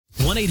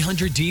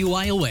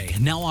1-800-DUIOA,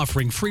 now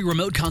offering free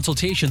remote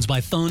consultations by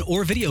phone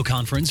or video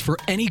conference for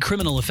any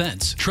criminal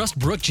offense. Trust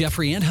Brooke,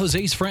 Jeffrey, and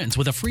Jose's friends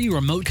with a free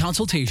remote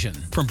consultation.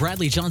 From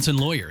Bradley Johnson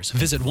Lawyers,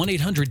 visit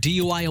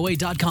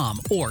 1-800-DUIOA.com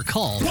or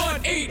call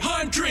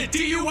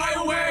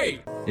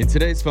 1-800-DUIOA. In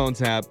today's phone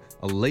tap,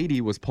 a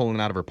lady was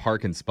pulling out of her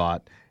parking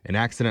spot and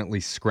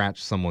accidentally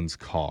scratched someone's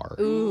car.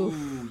 Ooh,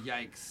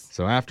 yikes.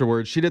 So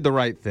afterwards, she did the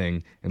right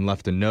thing and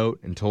left a note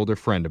and told her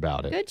friend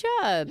about it. good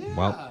job. Yeah.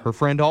 Well, her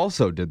friend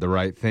also did the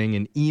right thing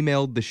and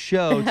emailed the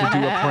show to do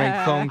a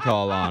prank phone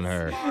call on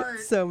her.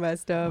 So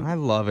messed up. I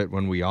love it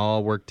when we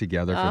all work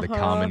together for the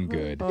common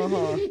good.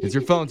 It's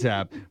your phone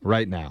tap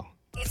right now.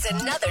 It's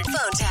another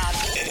phone tap.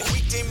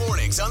 Weekday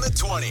mornings on the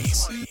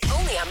 20s.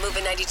 Only on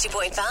Moving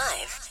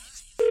 92.5.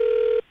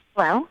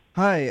 Hello?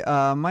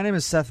 Hi, my name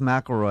is Seth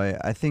McElroy.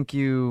 I think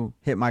you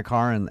hit my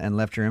car and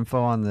left your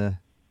info on the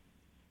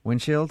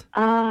windshield.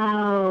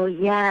 Oh,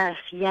 yes.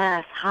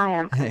 Hi,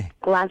 I'm Hey.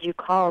 glad you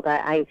called.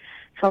 I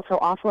felt so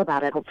awful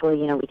about it. Hopefully,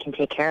 we can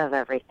take care of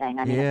everything.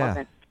 I mean, it Yeah.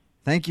 wasn't...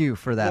 Thank you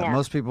for that. Yeah.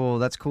 Most people,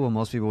 that's cool.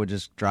 Most people would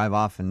just drive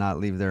off and not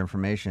leave their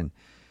information.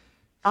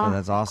 So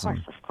that's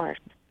awesome. Of course.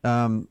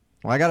 Well,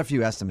 I got a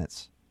few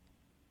estimates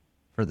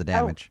for the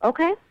damage. Oh,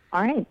 okay.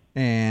 All right.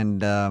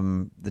 And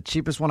the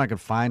cheapest one I could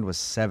find was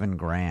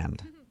 $7,000.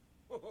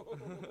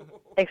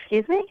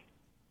 Excuse me?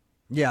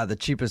 Yeah, the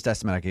cheapest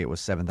estimate I could get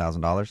was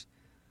 $7,000.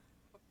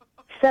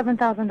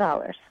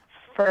 $7,000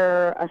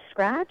 for a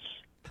scratch?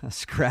 A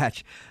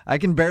scratch. I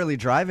can barely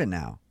drive it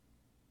now.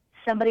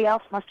 Somebody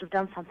else must have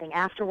done something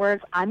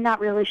afterwards. I'm not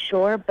really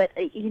sure, but,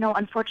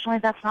 unfortunately,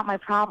 that's not my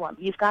problem.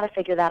 You've got to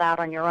figure that out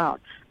on your own.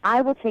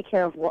 I will take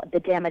care of the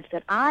damage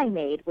that I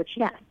made, which,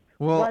 yes,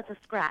 was a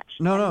scratch.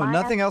 No, And my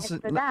nothing else.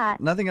 estimate for that,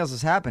 Nothing else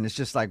has happened. It's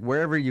just like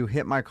wherever you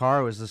hit my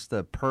car was just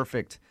the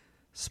perfect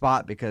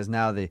spot because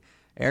now the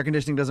air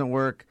conditioning doesn't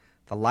work,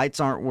 the lights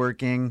aren't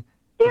working.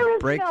 there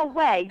is brake- no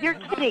way. You're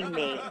kidding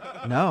me.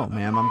 No,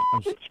 ma'am.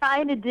 What are you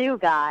trying to do,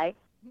 guy?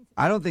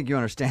 I don't think you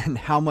understand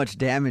how much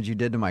damage you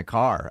did to my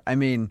car. I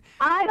mean,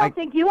 I don't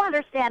think you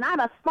understand.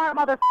 I'm a smart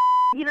mother.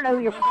 You don't know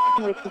who you're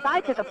with because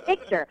I took a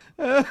picture.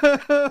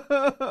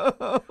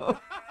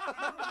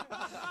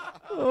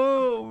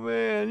 oh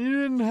man,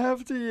 you didn't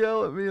have to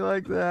yell at me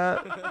like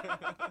that.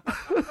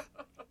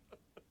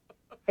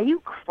 Are you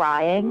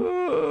crying?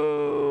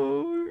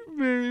 Oh,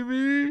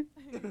 baby.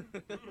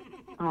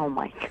 Oh,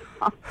 my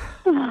God.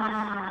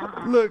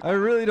 Look, I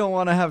really don't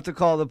want to have to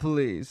call the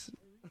police.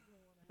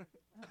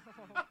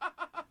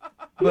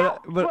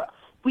 But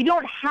We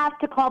don't have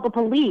to call the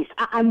police.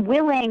 I'm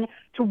willing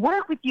to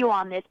work with you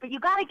on this, but you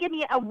got to give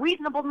me a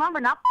reasonable number,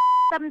 not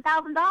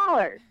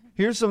 $7,000.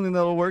 here's something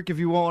that'll work if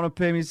you won't want to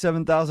pay me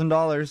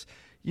 $7,000.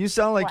 You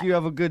sound like you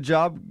have a good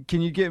job.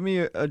 Can you get me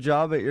a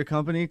job at your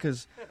company?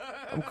 Because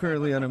I'm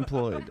currently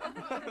unemployed.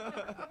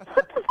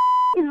 What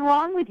the is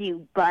wrong with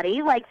you,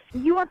 buddy? Like,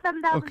 you want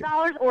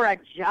 $7,000 or a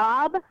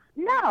job?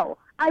 No.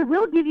 I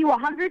will give you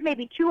 $100,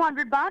 maybe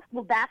 $200.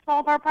 Will that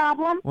solve our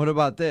problem? What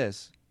about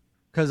this?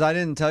 Because I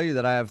didn't tell you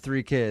that I have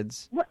 3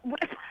 kids. What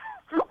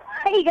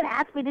are you going to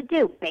ask me to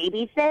do?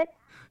 Babysit?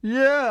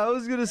 Yeah, I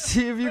was going to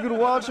see if you could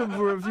watch them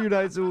for a few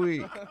nights a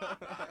week.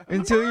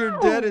 Until your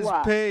debt is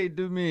No. paid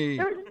to me.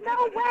 There's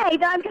no way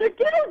that I'm going to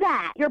do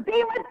that. You're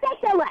being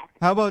ridiculous.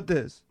 How about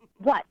this?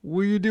 What?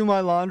 Will you do my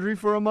laundry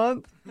for a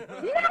month? No,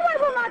 I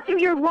will not do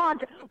your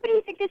laundry. What do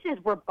you think this is?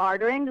 We're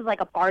bartering? This is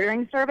like a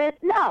bartering service?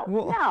 No,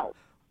 Well- no.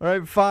 All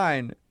right,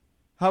 fine.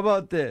 How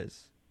about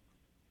this?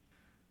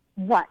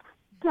 What?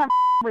 Can't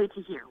wait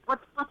to hear.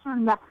 What's your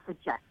next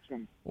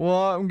suggestion?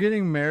 Well, I'm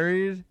getting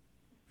married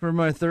for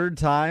my 3rd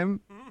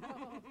time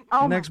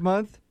Oh, next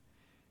month.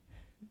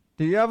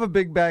 Do you have a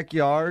big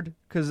backyard?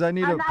 Because I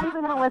need I'm a... not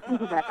even going to listen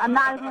to this. I'm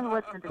not even going to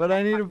listen to this. But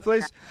I need a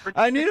place.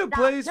 I need a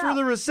place for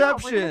the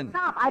reception.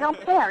 Stop. I don't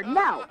care.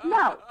 No.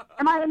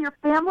 Am I in your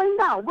family?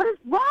 No. What is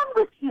wrong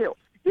with you?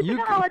 You You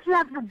think I'll let you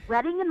have your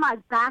wedding in my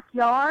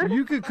backyard?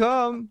 You could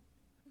come.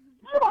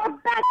 You are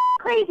that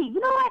crazy. You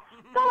know what?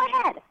 Go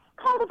ahead.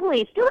 Call the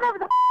police. Do whatever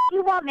the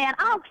you want, man.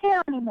 I don't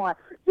care anymore.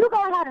 You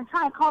go ahead and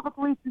try and call the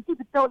police and see if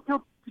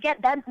they'll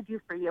get them to do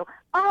for you.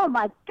 Oh,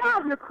 my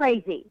God, you're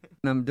crazy.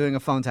 I'm doing a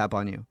phone tap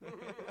on you.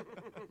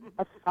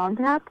 A phone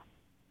tap?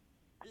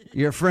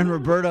 Your friend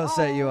Roberto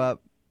set you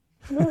up.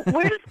 Where's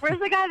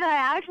the guy that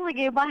I actually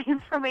gave my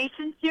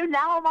information to?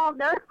 Now I'm all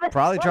nervous.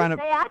 Probably What trying did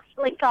to- they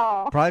actually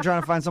call? Probably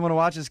trying to find someone to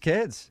watch his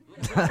kids.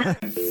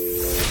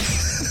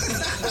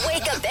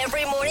 Wake up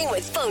every morning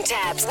with phone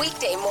taps.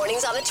 Weekday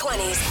mornings on the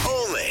 20s.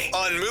 Only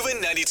on Moving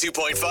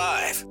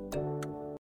 92.5.